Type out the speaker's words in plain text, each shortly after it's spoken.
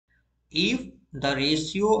If the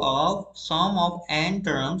ratio of sum of n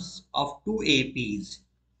terms of two APs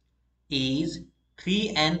is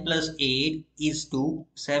 3n plus 8 is to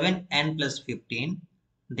 7n plus 15,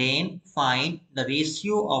 then find the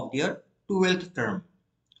ratio of their 12th term.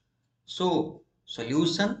 So,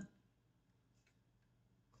 solution: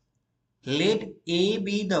 let A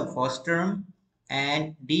be the first term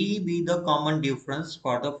and D be the common difference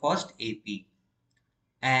for the first AP,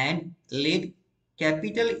 and let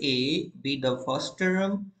capital A be the first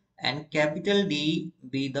term and capital D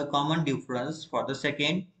be the common difference for the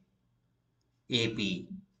second AP.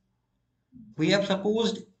 We have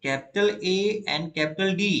supposed capital A and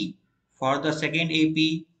capital D for the second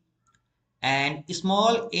AP and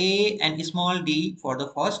small a and small d for the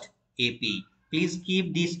first AP. Please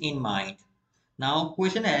keep this in mind. Now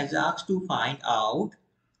question has asked to find out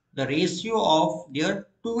the ratio of their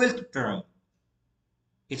 12th term,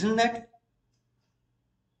 isn't that?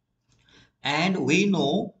 And we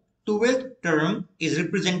know 12th term is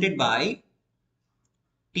represented by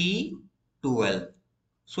T12.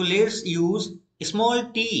 So let's use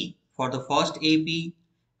small t for the first AP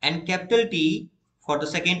and capital T for the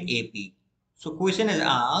second AP. So question is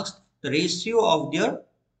asked the ratio of the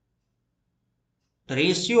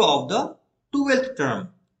 12th term.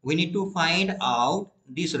 We need to find out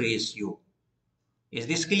this ratio. Is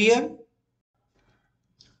this clear?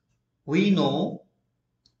 We know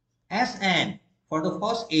Sn for the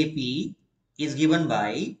first AP is given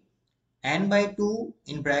by n by 2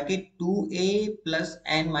 in bracket 2a plus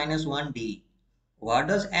n minus 1d. What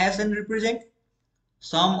does Sn represent?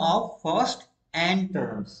 Sum of first n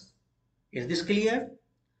terms. Is this clear?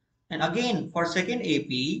 And again for second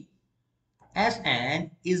AP,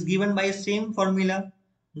 Sn is given by same formula.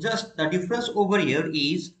 Just the difference over here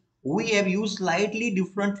is we have used slightly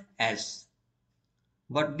different s.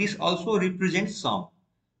 But this also represents sum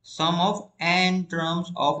of n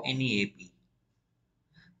terms of any AP.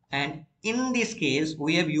 And in this case,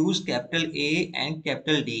 we have used capital A and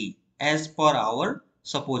capital D as per our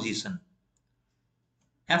supposition.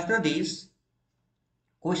 After this,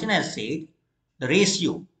 question has said the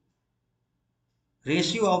ratio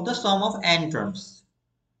of the sum of n terms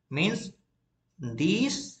means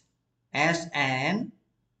this Sn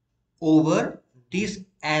over this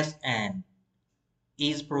Sn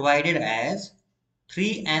is provided as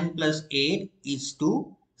 3n plus 8 is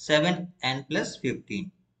to 7n plus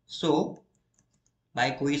 15. So, by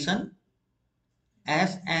equation,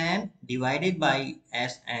 Sn divided by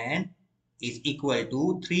Sn is equal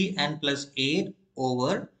to 3n plus 8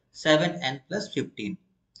 over 7n plus 15.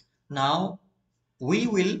 Now, we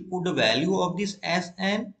will put the value of this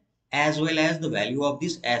Sn as well as the value of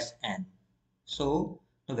this Sn. So,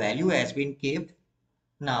 the value has been kept.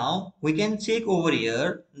 Now we can check over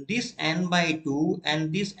here, this n by 2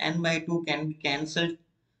 and this n by 2 can be cancelled.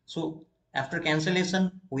 So after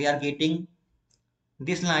cancellation we are getting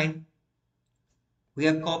this line. We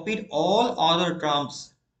have copied all other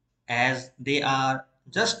terms as they are,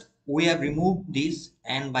 just we have removed this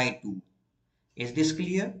n by 2. Is this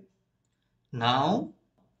clear? Now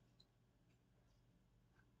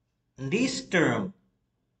this term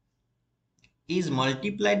is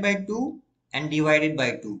multiplied by 2 and divided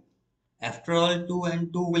by 2. After all, 2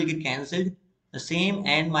 and 2 will get cancelled. The same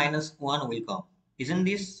n minus 1 will come. Isn't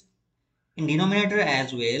this? In denominator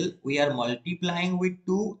as well, we are multiplying with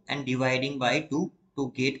 2 and dividing by 2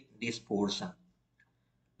 to get this portion.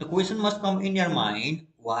 The question must come in your mind,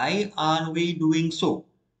 why are we doing so?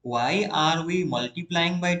 Why are we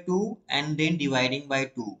multiplying by 2 and then dividing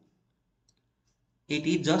by 2? It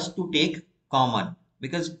is just to take common,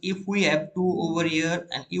 because if we have 2 over here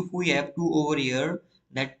and if we have 2 over here,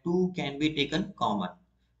 that 2 can be taken common.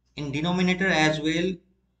 In denominator as well,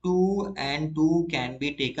 2 and 2 can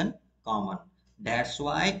be taken common. That's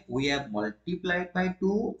why we have multiplied by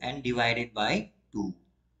 2 and divided by 2.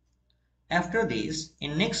 After this,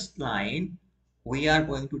 in next line, we are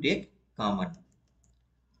going to take common.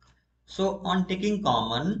 So on taking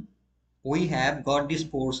common, we have got this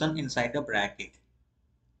portion inside the bracket.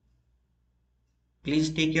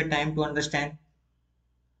 Please take your time to understand.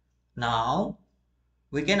 Now,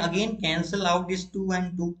 we can again cancel out this 2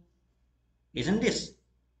 and 2. Isn't this?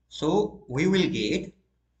 So, we will get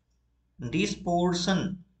this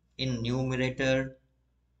portion in numerator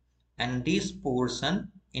and this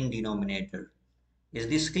portion in denominator. Is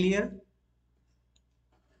this clear?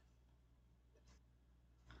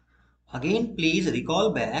 Again, please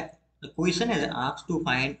recall back. The question is asked to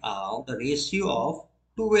find out the ratio of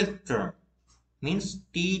 12th term. Means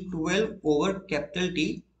T12 over capital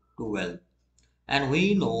T12. And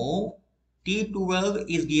we know T12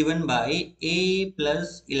 is given by A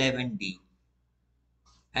plus 11D,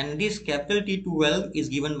 and this capital T12 is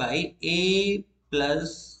given by A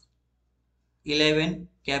plus 11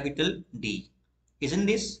 capital D. Isn't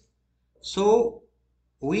this? So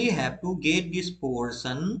we have to get this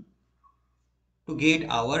portion to get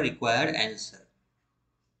our required answer.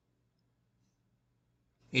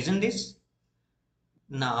 Isn't this?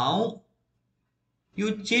 Now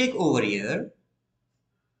you check over here.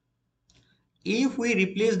 If we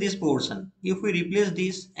replace this portion, if we replace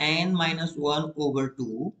this n minus 1 over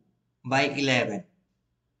 2 by 11,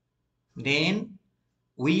 then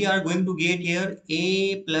we are going to get here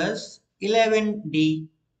a plus 11d.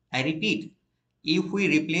 I repeat, if we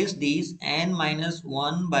replace this n minus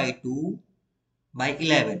 1 by 2 by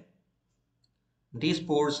 11, this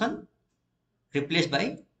portion replaced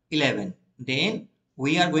by 11, then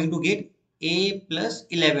we are going to get a plus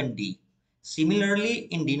 11d. Similarly,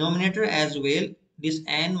 in denominator as well, this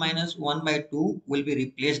n minus 1 by 2 will be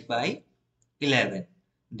replaced by 11.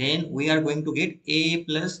 Then we are going to get a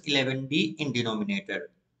plus 11d in denominator.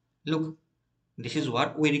 Look, this is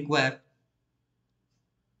what we require.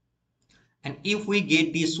 And if we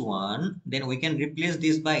get this one, then we can replace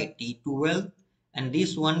this by T12, and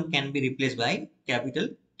this one can be replaced by capital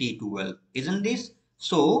T12. Isn't this?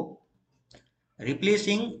 So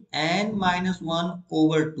replacing n minus 1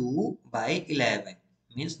 over 2 by 11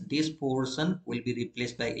 means this portion will be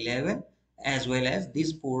replaced by 11, as well as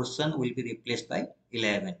this portion will be replaced by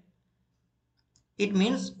 11. It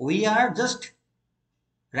means we are just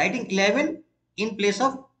writing 11 in place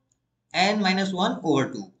of n minus 1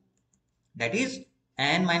 over 2. That is,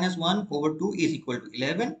 n minus 1 over 2 is equal to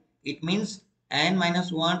 11. It means n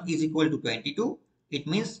minus 1 is equal to 22. It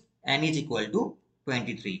means n is equal to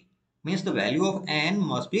 23. Means the value of n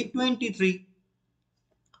must be 23.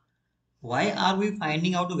 Why are we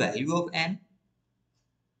finding out the value of n?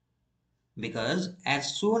 Because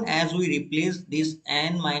as soon as we replace this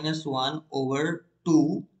n minus 1 over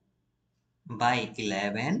 2 by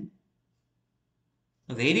 11,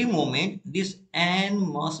 the very moment this n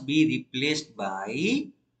must be replaced by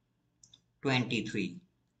 23.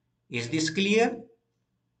 Is this clear?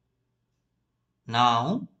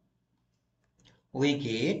 Now we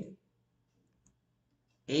get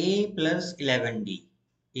a plus 11d.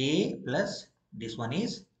 A plus this one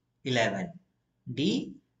is 11.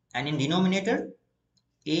 D, and in denominator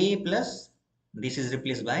a plus this is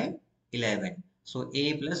replaced by 11. So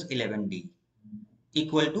a plus 11d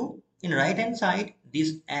equal to, in right hand side,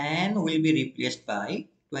 this n will be replaced by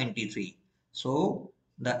 23. So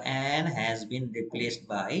the n has been replaced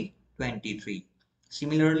by 23.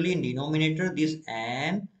 Similarly, in denominator, this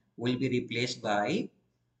n will be replaced by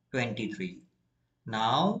 23.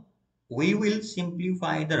 Now we will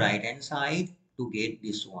simplify the right hand side to get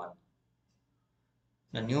this one.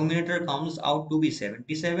 The numerator comes out to be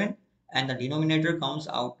 77 and the denominator comes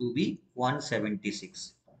out to be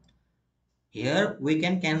 176. Here we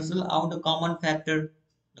can cancel out the common factor.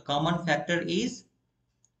 The common factor is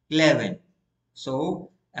 11.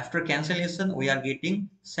 So after cancellation we are getting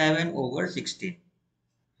 7 over 16.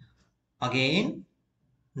 Again,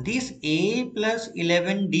 this a plus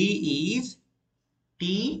 11d is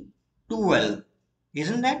T12.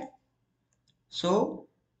 Isn't that? So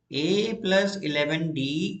a plus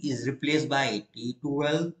 11d is replaced by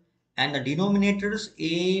T12, and the denominators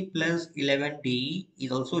a plus 11d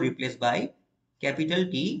is also replaced by capital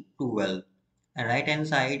T12, and right hand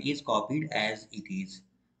side is copied as it is.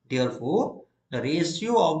 Therefore, the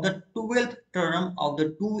ratio of the 12th term of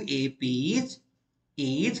the two A.P.s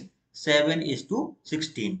is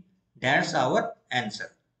 7:16. That's our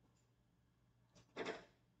answer.